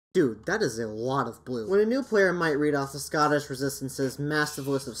Dude, that is a lot of blue. When a new player might read off the Scottish Resistance's massive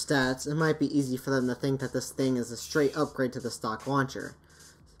list of stats, it might be easy for them to think that this thing is a straight upgrade to the stock launcher.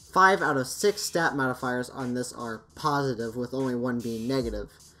 5 out of 6 stat modifiers on this are positive, with only 1 being negative.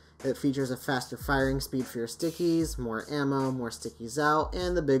 It features a faster firing speed for your stickies, more ammo, more stickies out,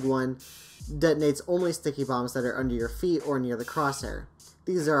 and the big one, detonates only sticky bombs that are under your feet or near the crosshair.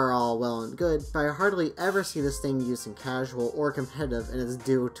 These are all well and good, but I hardly ever see this thing used in casual or competitive, and it's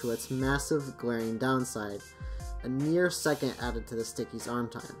due to its massive glaring downside, a near second added to the sticky's arm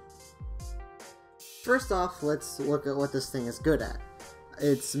time. First off, let's look at what this thing is good at.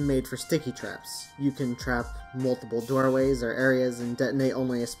 It's made for sticky traps. You can trap multiple doorways or areas and detonate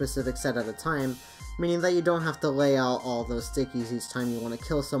only a specific set at a time, meaning that you don't have to lay out all those stickies each time you want to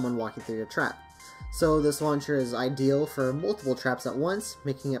kill someone walking through your trap. So this launcher is ideal for multiple traps at once,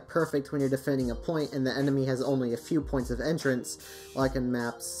 making it perfect when you're defending a point and the enemy has only a few points of entrance, like in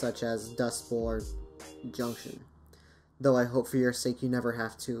maps such as Dust Bowl or Junction. Though I hope for your sake you never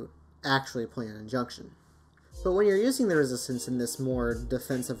have to actually play on Junction. But when you're using the resistance in this more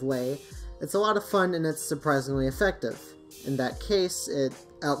defensive way, it's a lot of fun and it's surprisingly effective. In that case, it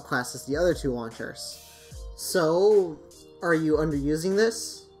outclasses the other two launchers. So, are you underusing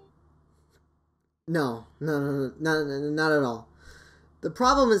this? No, not at all. The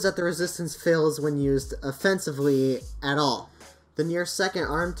problem is that the resistance fails when used offensively at all. The near second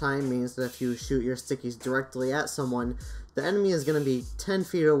arm time means that if you shoot your stickies directly at someone, the enemy is going to be 10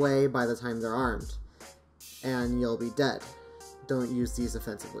 feet away by the time they're armed. And you'll be dead. Don't use these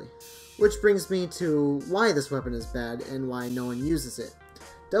offensively. Which brings me to why this weapon is bad and why no one uses it.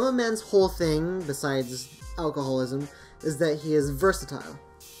 Demoman's whole thing, besides alcoholism, is that he is versatile.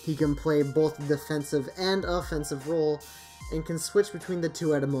 He can play both a defensive and offensive role, and can switch between the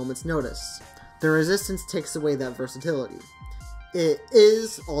two at a moment's notice. The resistance takes away that versatility. It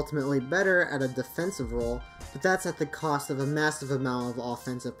is ultimately better at a defensive role, but that's at the cost of a massive amount of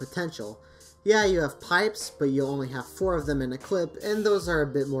offensive potential. Yeah, you have pipes, but you only have 4 of them in a clip, and those are a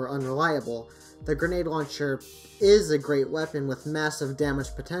bit more unreliable. The grenade launcher is a great weapon with massive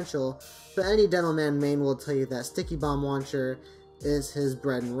damage potential, but any Demoman main will tell you that sticky bomb launcher is his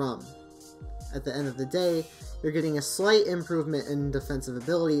bread and rum. At the end of the day, you're getting a slight improvement in defensive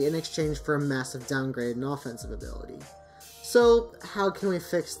ability in exchange for a massive downgrade in offensive ability. So, how can we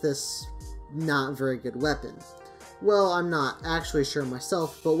fix this not very good weapon? Well, I'm not actually sure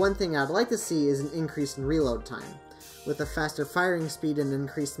myself, but one thing I'd like to see is an increase in reload time. With a faster firing speed and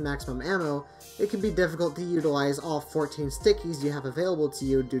increased maximum ammo, it can be difficult to utilize all 14 stickies you have available to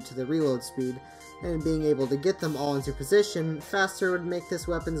you due to the reload speed, and being able to get them all into position faster would make this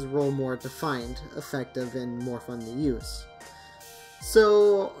weapon's role more defined, effective, and more fun to use.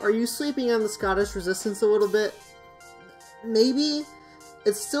 So, are you sleeping on the Scottish Resistance a little bit? Maybe?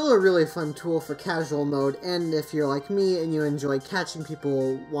 It's still a really fun tool for casual mode, and if you're like me and you enjoy catching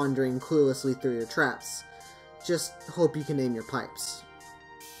people wandering cluelessly through your traps. Just hope you can aim your pipes.